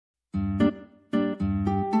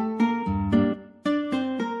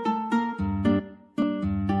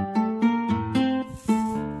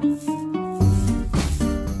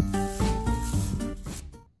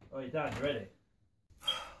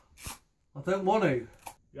I don't want to.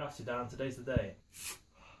 You asked you, Dan, today's the day.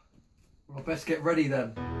 Well, best get ready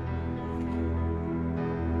then.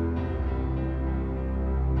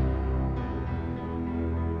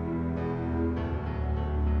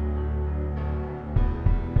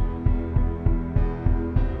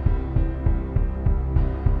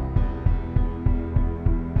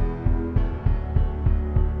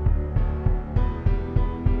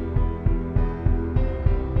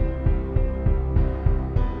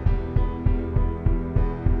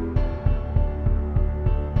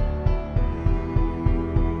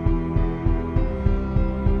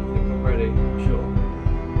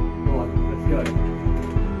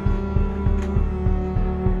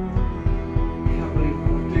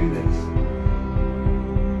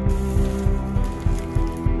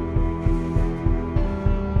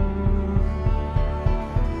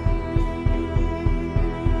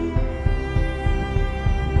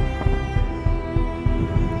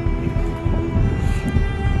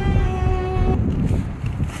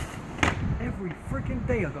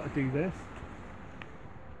 Day I've got to do this.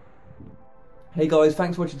 Hey guys,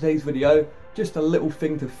 thanks for watching today's video. Just a little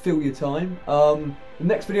thing to fill your time. The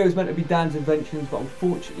next video is meant to be Dan's inventions, but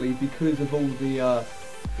unfortunately because of all the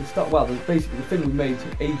stuff, well, basically the thing we made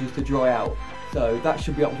took ages to dry out, so that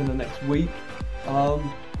should be up within the next week. But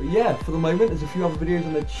yeah, for the moment there's a few other videos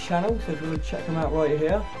on the channel, so if you want to check them out right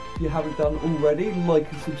here, if you haven't done already,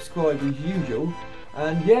 like and subscribe as usual.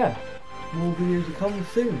 And yeah, more videos are coming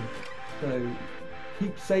soon, so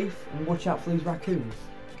keep safe and watch out for those raccoons.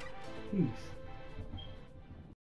 Peace.